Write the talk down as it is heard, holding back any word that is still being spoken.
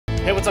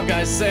Hey, what's up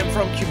guys? Sam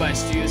from Cubi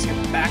Studios here,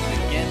 back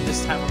again.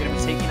 This time we're going to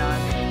be taking on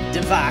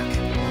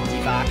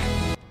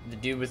Devack, the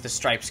dude with the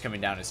stripes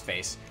coming down his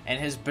face, and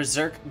his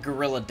Berserk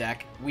Gorilla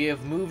deck. We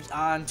have moved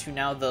on to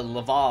now the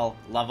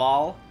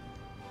Laval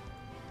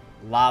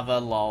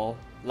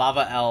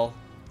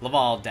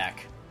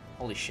deck.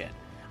 Holy shit.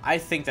 I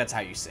think that's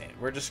how you say it.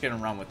 We're just going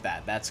to run with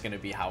that. That's going to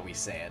be how we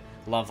say it.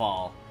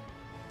 Laval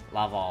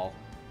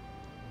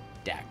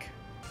deck.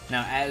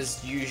 Now,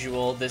 as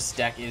usual, this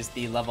deck is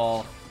the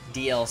Laval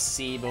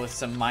DLC, but with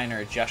some minor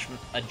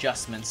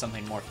adjustments,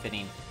 something more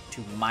fitting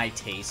to my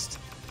taste.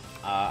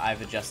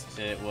 I've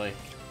adjusted it with,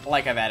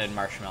 like I've added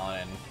Marshmallow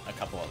and a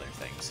couple other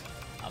things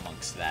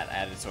amongst that. I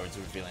added Swords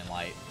of Revealing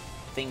Light,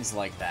 things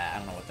like that. I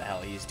don't know what the hell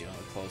he's doing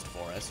with Closed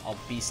Forest. All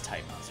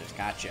Beast-type monsters,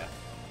 gotcha.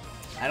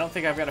 I don't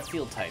think I've got a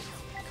Field-type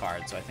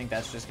card, so I think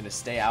that's just going to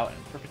stay out in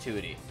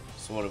perpetuity.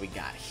 So what do we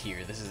got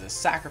here? This is a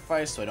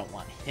sacrifice, so I don't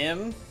want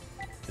him.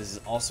 This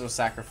is also a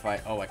sacrifice.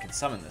 Oh, I can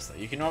summon this, though.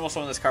 You can normal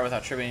summon this card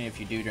without tributing. If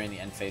you do during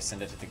the end phase,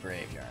 send it to the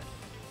graveyard.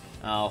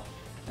 Oh,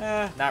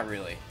 not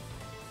really.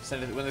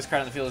 Send it when this card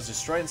on the field is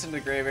destroyed and sent to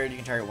the graveyard, you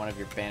can target one of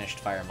your banished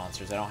fire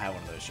monsters. I don't have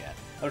one of those yet.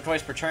 Up to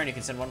twice per turn, you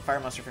can send one fire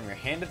monster from your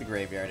hand to the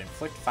graveyard and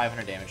inflict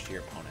 500 damage to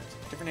your opponent.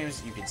 Different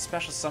names, you can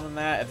special summon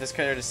that. If this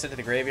card is sent to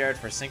the graveyard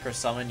for synchro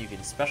summon, you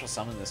can special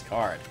summon this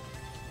card.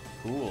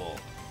 Cool.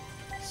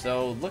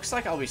 So, looks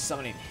like I'll be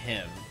summoning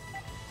him,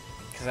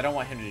 because I don't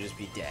want him to just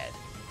be dead.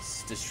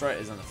 Destroy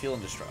is on the field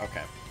and destroy.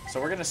 Okay,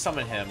 so we're gonna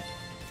summon him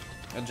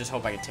and just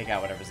hope I can take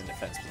out whatever's in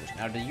defense position.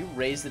 Now, do you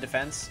raise the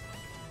defense?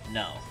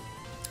 No.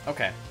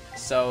 Okay,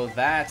 so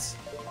that's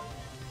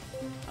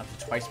up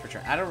to twice per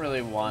turn. I don't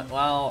really want.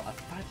 Well, a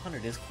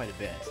 500 is quite a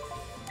bit,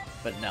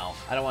 but no,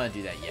 I don't want to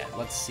do that yet.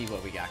 Let's see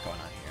what we got going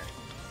on here.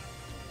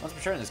 Once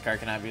per turn, this card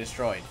cannot be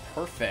destroyed.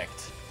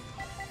 Perfect.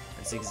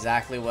 That's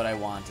exactly what I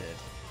wanted.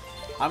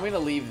 I'm gonna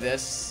leave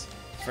this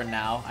for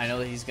now. I know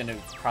that he's going to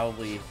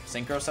probably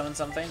synchro summon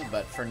something,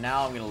 but for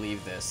now I'm going to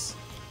leave this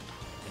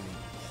and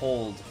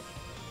hold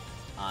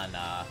on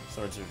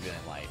Swords of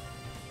Revealing Light.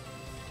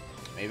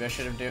 Maybe I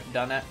should have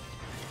done it.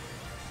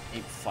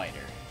 Ape Fighter.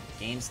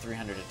 Gains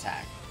 300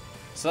 attack.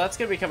 So that's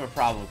going to become a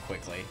problem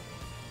quickly.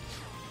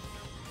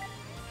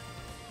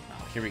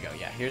 Oh, here we go.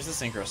 Yeah, here's the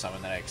synchro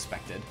summon that I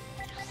expected.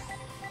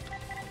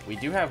 We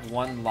do have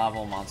one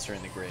Laval monster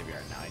in the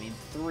graveyard now. I need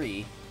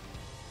 3.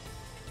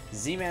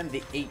 Z-Man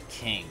the 8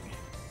 King.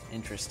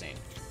 Interesting.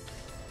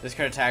 This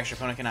card attacks. Your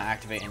opponent cannot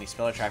activate any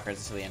spell or trap cards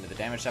until the end of the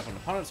damage step. When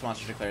an opponent's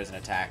monster declares an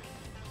attack,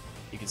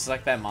 you can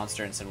select that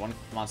monster and send one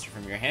monster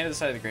from your hand to the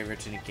side of the graveyard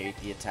to negate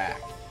the attack.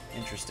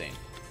 Interesting.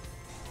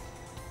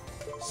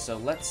 So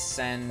let's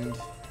send...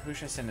 Who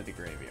should I send to the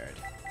graveyard?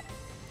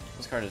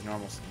 This card is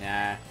normal.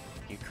 Nah.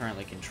 You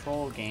currently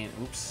control. Gain...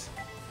 Oops.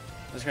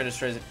 This card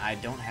destroys it. I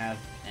don't have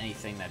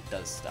anything that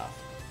does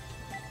stuff,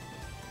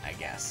 I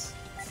guess,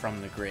 from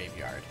the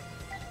graveyard.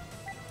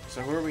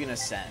 So who are we going to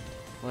send?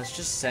 Let's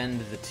just send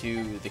the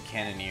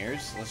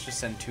Cannoneers. Let's just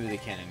send 2 of the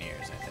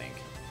Cannoneers, I think.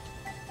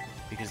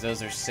 Because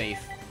those are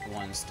safe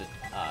ones to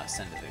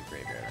send to the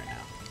graveyard right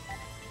now.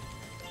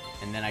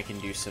 And then I can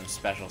do some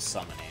special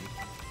summoning.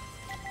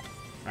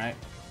 Right?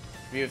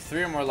 We have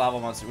 3 or more lava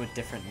monsters with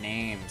different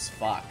names.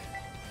 Fuck.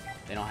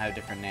 They don't have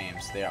different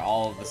names. They are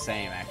all the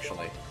same,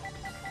 actually.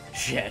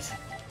 Shit.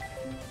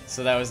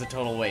 So that was a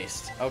total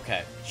waste.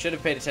 Okay. Should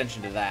have paid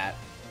attention to that.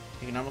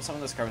 You can normal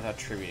summon this card without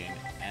tributing,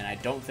 and I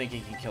don't think he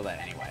can kill that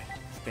anyway.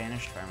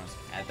 Banished fire monsters.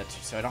 Add that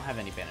to, so I don't have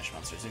any banished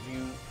monsters. If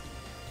you...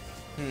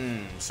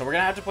 So we're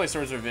gonna have to play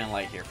Swords of Revealing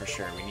Light here for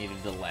sure. We need a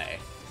delay.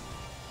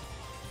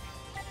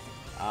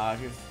 If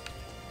you have...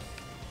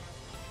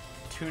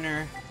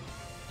 Tuner,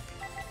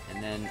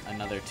 and then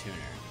another tuner.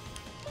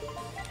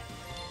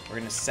 We're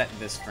gonna set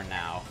this for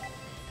now,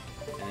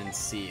 and then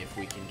see if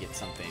we can get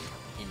something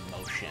in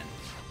motion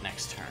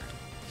next turn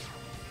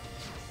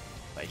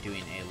by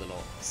doing a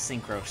little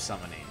synchro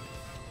summoning.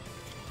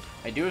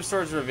 I do have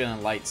Swords of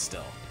Revealing Light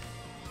still,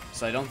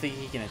 so I don't think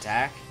he can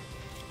attack.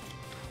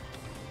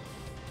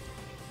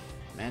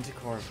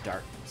 Manticore of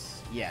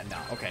Darkness. Yeah, no.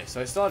 Okay, so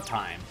I still have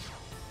time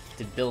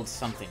to build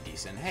something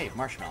decent. Hey,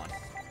 Marshmallow.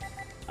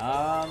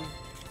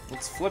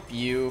 Let's flip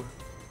you.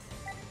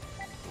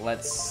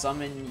 Let's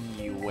summon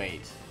you.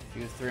 Wait. If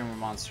you have 3 or more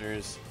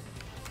monsters.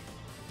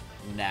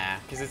 Nah,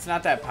 because it's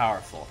not that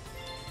powerful.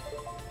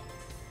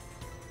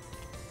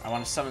 I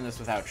want to summon this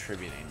without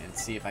tributing and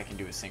see if I can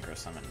do a synchro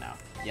summon now.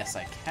 Yes,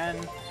 I can.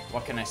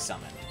 What can I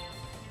summon?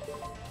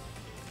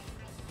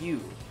 You.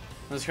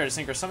 When this card is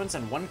synchro summoned,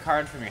 send 1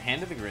 card from your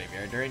hand to the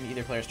graveyard. During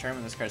either player's turn,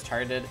 when this card is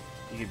targeted,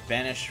 you can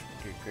banish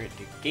to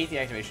negate the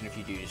activation if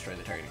you do destroy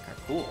the targeted card.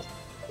 Cool.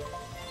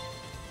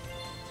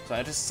 So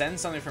I just send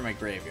something from my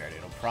graveyard.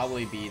 It'll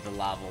probably be the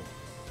Laval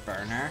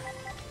Burner.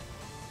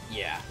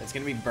 Yeah, it's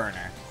going to be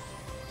Burner.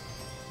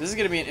 This is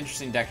going to be an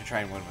interesting deck to try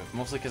and win with,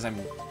 mostly because I'm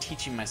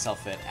teaching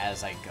myself it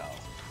as I go.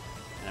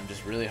 And I'm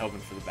just really hoping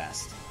for the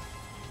best.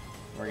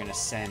 We're going to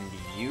send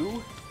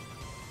you.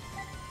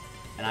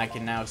 And I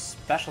can now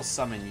special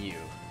summon you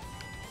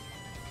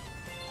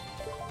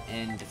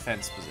in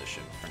defense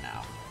position for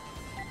now.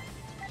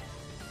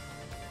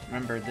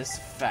 Remember this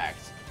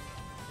effect.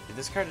 If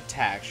this card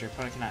attacks, your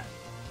opponent cannot...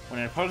 When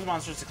an opponent's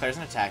monster declares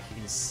an attack, you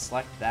can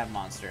select that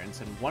monster and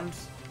send one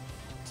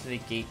to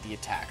negate the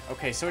attack.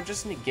 Okay, so it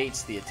just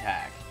negates the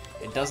attack.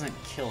 It doesn't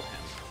kill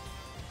him.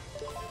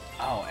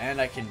 Oh, and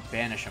I can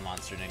banish a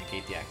monster to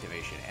negate the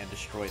activation and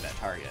destroy that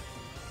target.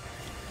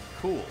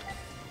 Cool.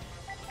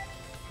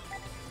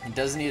 It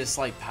does need a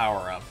slight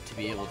power up to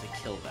be able to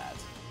kill that.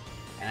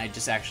 And I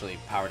just actually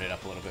powered it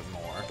up a little bit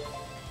more.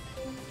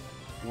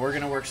 We're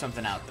gonna work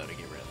something out, though, to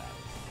get rid of that.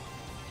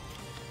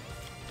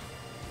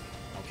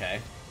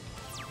 Okay.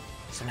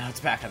 So now it's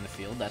back on the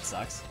field. That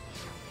sucks.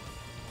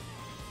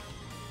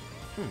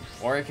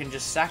 Or I can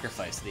just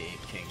sacrifice the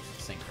Ape King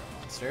Synchro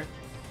monster.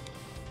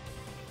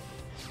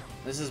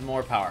 This is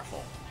more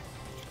powerful.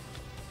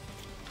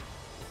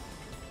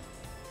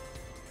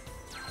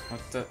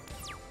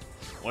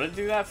 What did it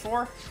do that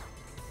for?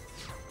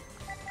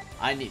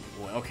 I need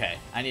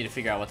to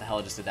figure out what the hell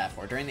I just did that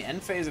for. During the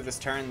end phase of this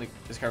turn,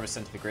 this card was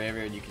sent to the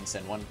graveyard. You can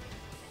send one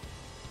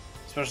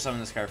special summon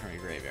this card from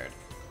your graveyard.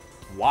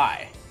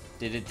 Why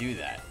did it do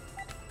that?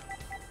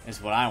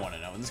 Is what I want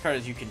to know. And this card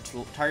is you can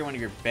target one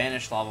of your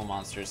banished lava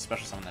monsters,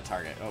 special summon that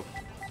target. Oh,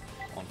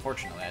 well,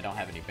 unfortunately, I don't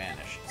have any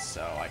banished,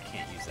 so I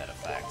can't use that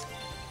effect.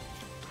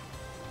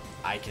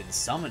 I can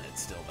summon it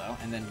still, though,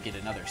 and then get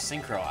another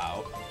Synchro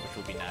out, which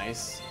will be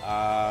nice.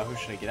 Who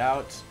should I get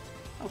out?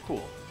 Oh,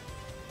 cool.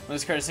 When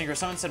this card is Synchro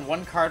Summon, send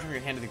one card from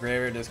your hand to the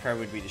graveyard. This card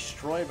would be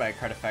destroyed by a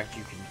card effect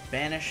you can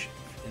banish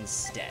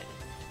instead.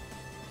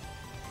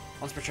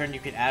 Once per turn, you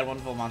can add one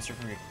full monster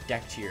from your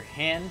deck to your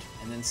hand,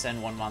 and then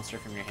send one monster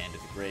from your hand to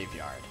the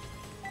graveyard.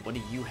 What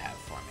do you have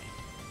for me?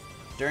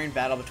 During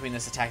battle between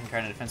this attacking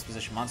card and a defense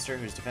position monster,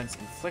 whose defense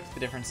inflicts the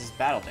difference is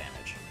battle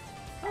damage.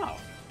 Oh,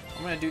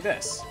 I'm going to do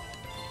this,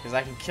 because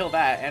I can kill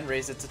that and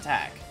raise its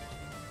attack.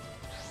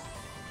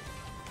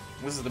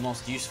 This is the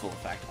most useful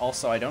effect.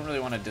 Also, I don't really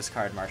want to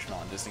discard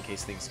Marshmallow just in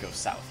case things go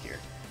south here.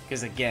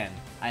 Because again,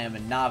 I am a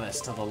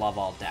novice to the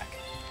Laval deck.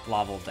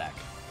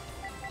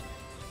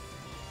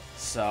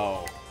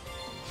 So,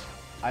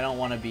 I don't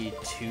want to be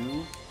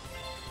too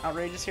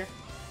outrageous here.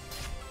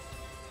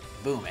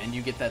 Boom, and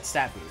you get that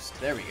stat boost.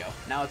 There we go.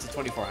 Now it's a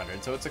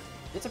 2400, so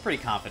it's a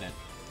pretty competent,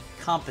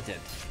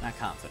 not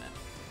confident.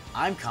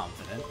 I'm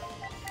confident,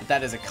 but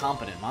that is a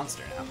competent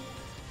monster now.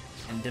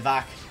 And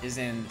Devack is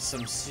in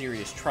some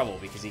serious trouble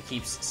because he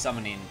keeps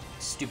summoning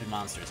stupid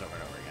monsters over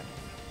and over again.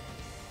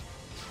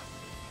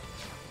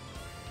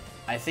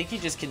 I think he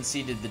just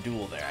conceded the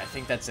duel there. I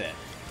think that's it.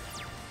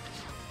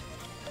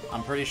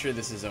 I'm pretty sure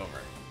this is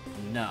over.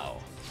 No.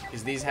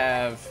 Because these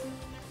have...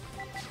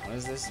 What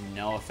is this?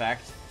 No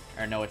effect?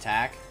 Or no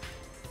attack?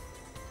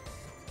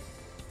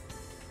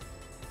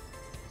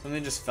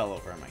 Something just fell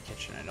over in my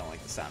kitchen. I don't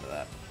like the sound of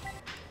that.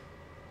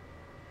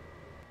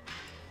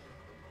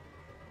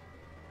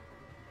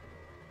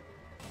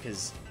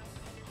 Because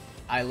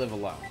I live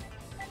alone.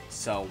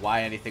 So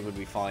why anything would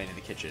be falling in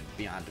the kitchen,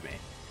 beyond me.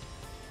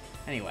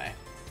 Anyway.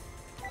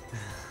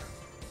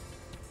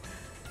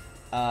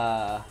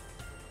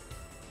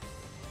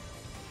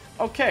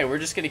 Okay, we're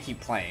just gonna keep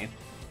playing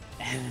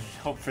and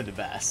hope for the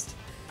best.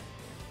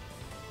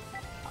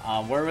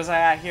 Where was I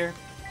at here?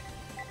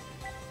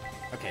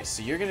 Okay,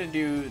 so you're gonna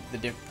do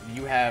the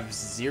you have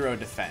 0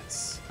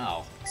 defense.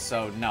 Oh,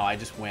 so no, I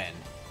just win.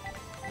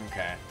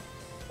 Okay.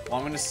 Well,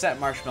 I'm gonna set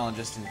Marshmallow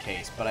just in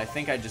case, but I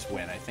think I just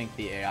win. I think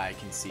the AI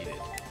conceded.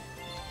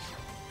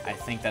 I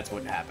think that's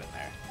what happened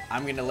there.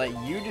 I'm gonna let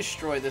you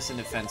destroy this in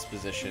defense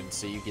position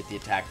so you get the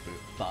attack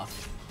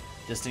buff,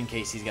 just in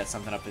case he's got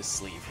something up his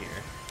sleeve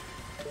here.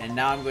 And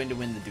now I'm going to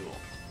win the duel.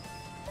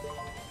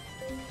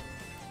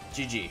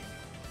 GG.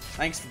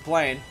 Thanks for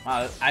playing.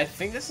 I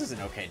think this is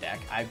an okay deck.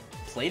 I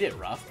played it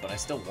rough, but I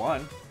still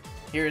won.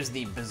 Here is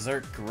the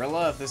Berserk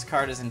Gorilla. If this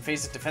card is in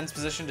face defense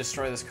position,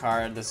 destroy this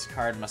card. This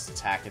card must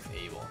attack if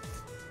able.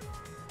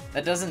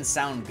 That doesn't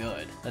sound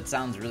good. That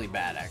sounds really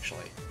bad,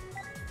 actually.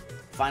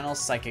 Final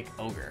Psychic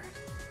Ogre.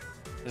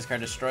 This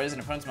card destroys an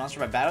opponent's monster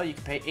by battle. You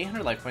can pay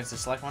 800 life points to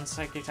select one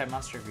Psychic-type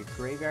monster of your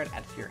graveyard,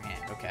 add to your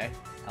hand. Okay.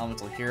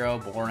 Elemental Hero,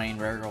 Borain,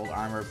 Rare Gold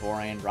Armor,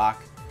 Borain,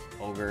 Rock,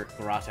 Ogre,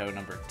 Grotto,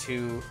 number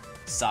 2.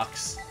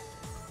 Sucks.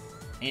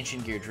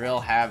 Ancient Gear Drill,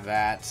 have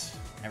that.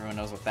 Everyone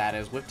knows what that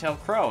is. Whiptail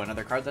Crow,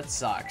 another card that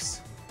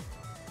sucks.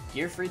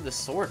 Gearfried the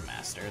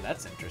Swordmaster,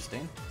 that's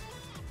interesting.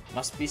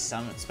 Must be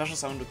summoned, special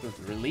summoned with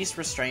Release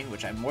Restraint,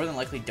 which I more than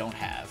likely don't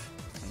have.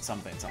 And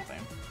something.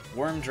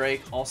 Worm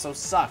Drake also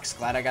sucks.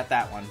 Glad I got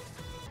that one.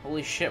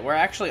 Holy shit, we're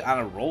actually on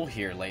a roll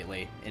here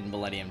lately in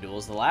Millennium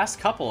Duels. The last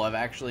couple have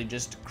actually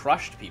just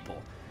crushed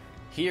people.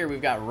 Here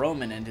we've got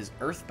Roman and his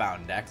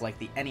Earthbound deck, like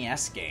the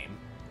NES game.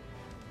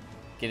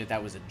 Get it,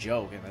 that was a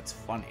joke, and that's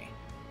funny.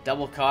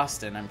 Double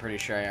Costin, I'm pretty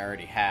sure I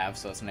already have,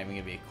 so it's not even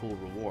going to be a cool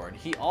reward.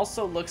 He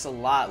also looks a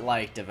lot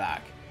like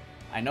Devack.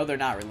 I know they're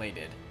not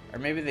related. Or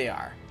maybe they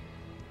are.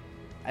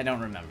 I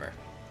don't remember.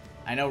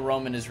 I know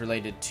Roman is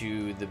related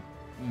to the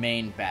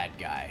main bad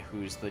guy,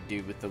 who's the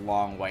dude with the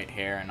long white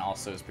hair and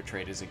also is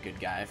portrayed as a good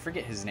guy. I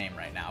forget his name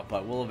right now,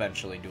 but we'll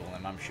eventually duel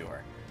him, I'm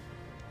sure.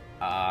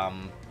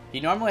 He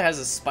normally has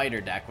a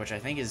Spider deck, which I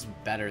think is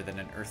better than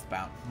an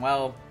Earthbound.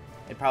 Well,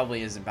 it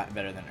probably isn't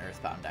better than an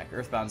Earthbound deck.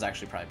 Earthbound's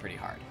actually probably pretty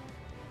hard.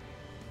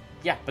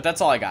 Yeah, but that's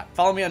all I got.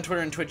 Follow me on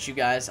Twitter and Twitch, you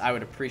guys. I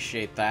would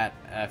appreciate that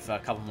if a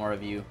couple more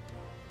of you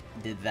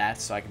did that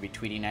so I could be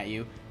tweeting at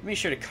you. Be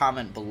sure to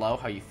comment below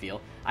how you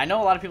feel. I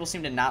know a lot of people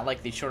seem to not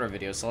like these shorter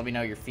videos, so let me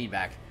know your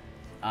feedback.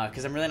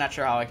 Because I'm really not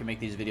sure how I can make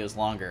these videos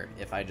longer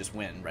if I just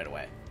win right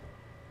away.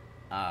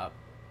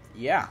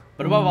 Yeah.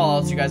 But above all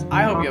else, you guys,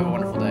 I hope you have a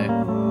wonderful day.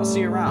 I'll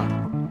see you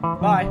around.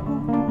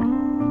 Bye.